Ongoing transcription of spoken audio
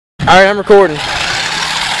Alright, I'm recording.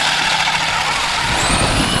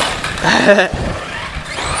 I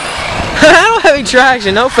don't have any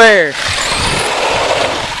traction, no fair.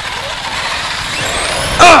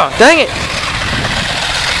 Oh, dang it.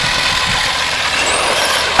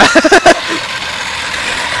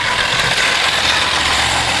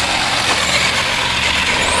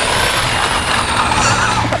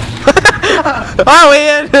 I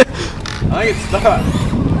win. I think it's stuck.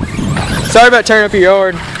 Sorry about turning up your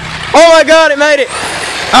yard. Oh my god, it made it!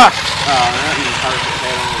 Ah! Oh, that means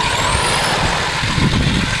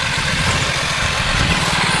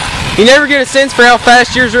perfect. You never get a sense for how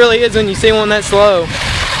fast yours really is when you see one that slow.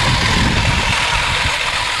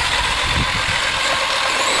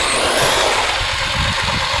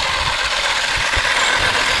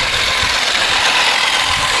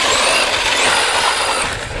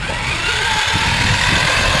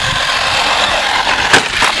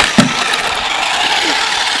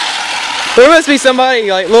 There must be somebody,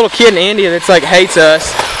 like little kid in India, that's like hates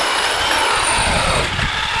us.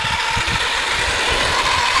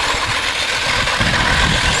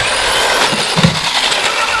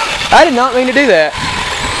 I did not mean to do that.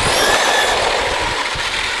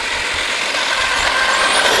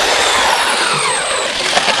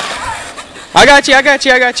 I got you, I got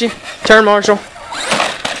you, I got you. Turn, Marshall.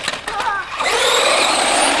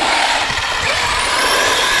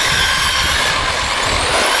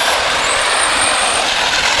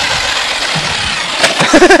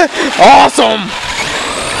 Awesome!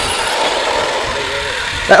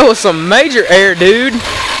 That was some major air, dude.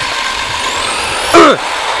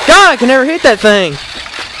 God, I can never hit that thing.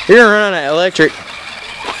 You're gonna run out of electric.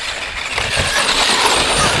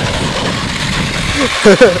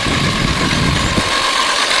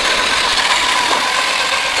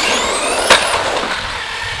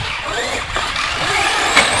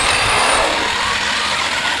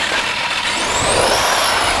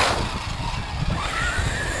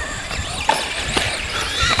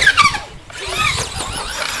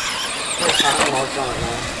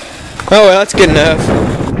 Oh, well, that's good enough.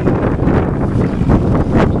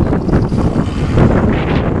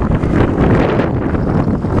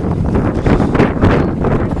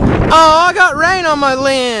 Oh, I got rain on my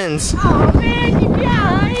lens. Oh man, you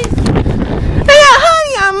guys! I got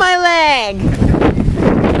honey on my leg.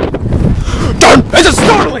 Darn! This is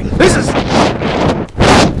startling. This is.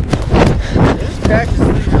 This practice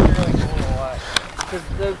is really cool a lot. Because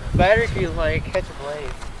the battery can like catch a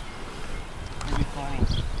blaze. It'd be funny.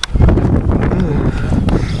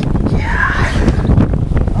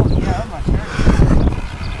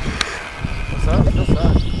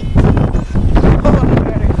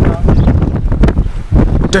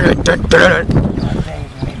 Dun, dun, dun, dun.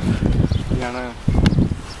 Yeah, I know.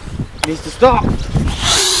 It needs to stop. I'll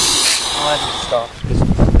let it stop.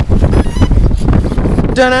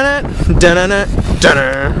 Dun, dun, dun, dun, dun,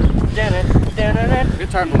 dun. Good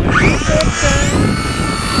time for me.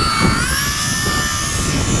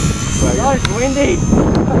 Oh, it's windy.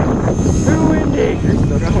 Too windy. You're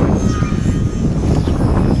still going.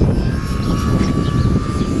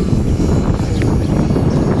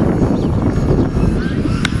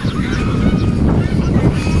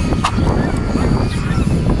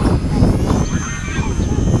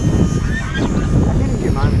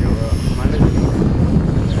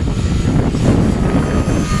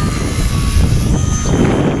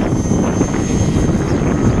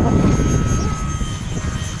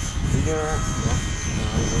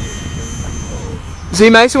 See,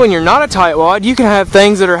 Mason, when you're not a tightwad, you can have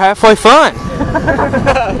things that are halfway fun.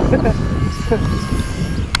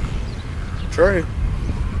 True.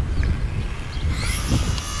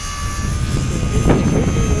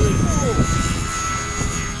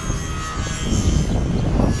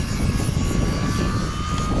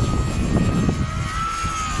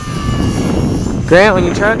 Grant, when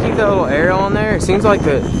you try to keep that little arrow on there, it seems like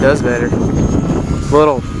it does better.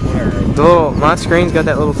 My screen's got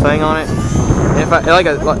that little thing on it. And if I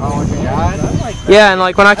yeah, and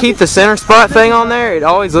like when I keep the center spot thing on there, it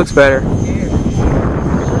always looks better.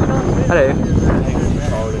 I do.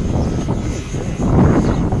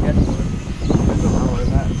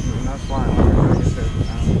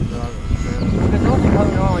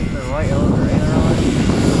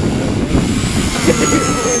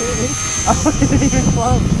 I wasn't even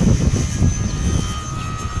close.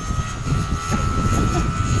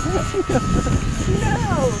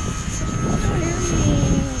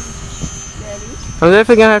 I'm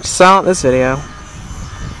definitely gonna have to silence this video.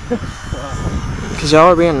 Because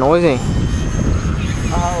y'all are being noisy.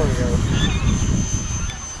 Oh,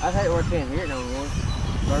 I hate working in here no more.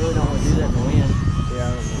 I really don't want to do that in the wind.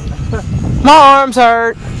 Yeah. My arms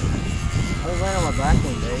hurt. land on my back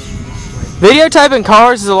one day. Videotaping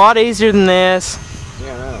cars is a lot easier than this.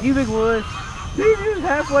 Yeah, I know. You big wuss. Dude, you're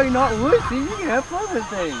halfway not wussy. You can have fun with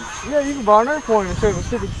things. Yeah, you can buy an airplane instead of a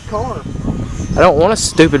stupid car. I don't want a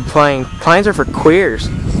stupid plane. Planes are for queers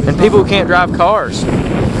and people who can't drive cars.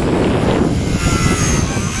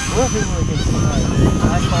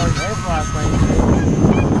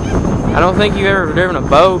 I don't think you've ever driven a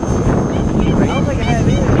boat. I don't think I have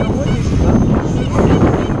either. I don't want to.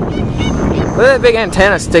 Look at that big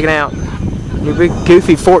antenna sticking out. Your big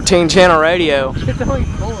goofy 14 channel radio. It's only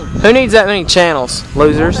 4. Who needs that many channels,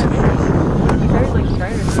 losers?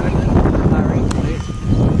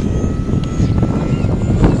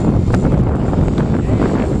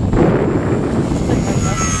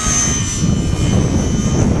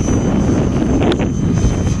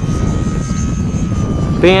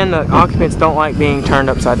 Ben, the occupants don't like being turned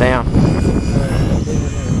upside down.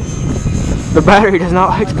 The battery does not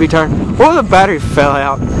like to be turned. What if the battery fell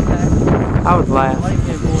out? I would laugh.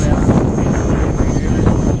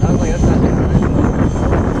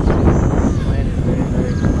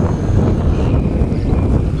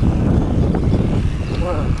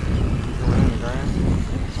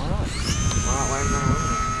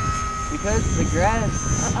 Because the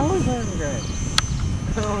grass, I always land in the grass.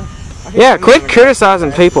 Yeah, quit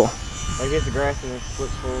criticizing people. Like hits the grass and then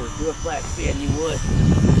flips forward. Do a flat spin, you would.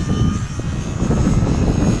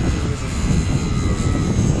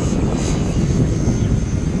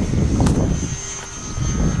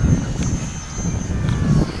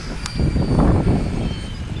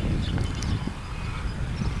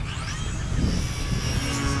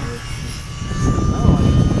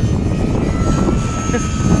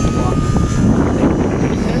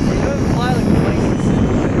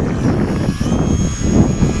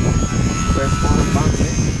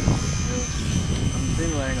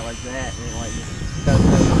 Like that, and like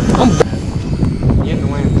You have to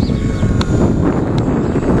land.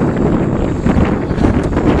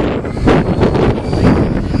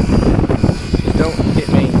 Don't hit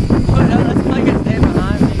me. Oh no, that's like a stand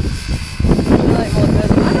behind me. Like, well,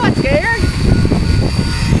 I'm not scared.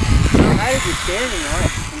 No matter if you're standing on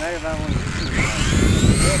it, no matter if I want to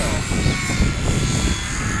get off.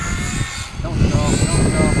 Don't stop, don't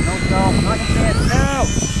stop, don't stop. I'm not gonna stand. No!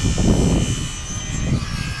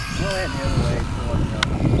 Well, that the other way.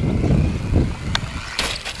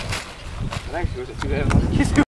 Thanks, was it too bad?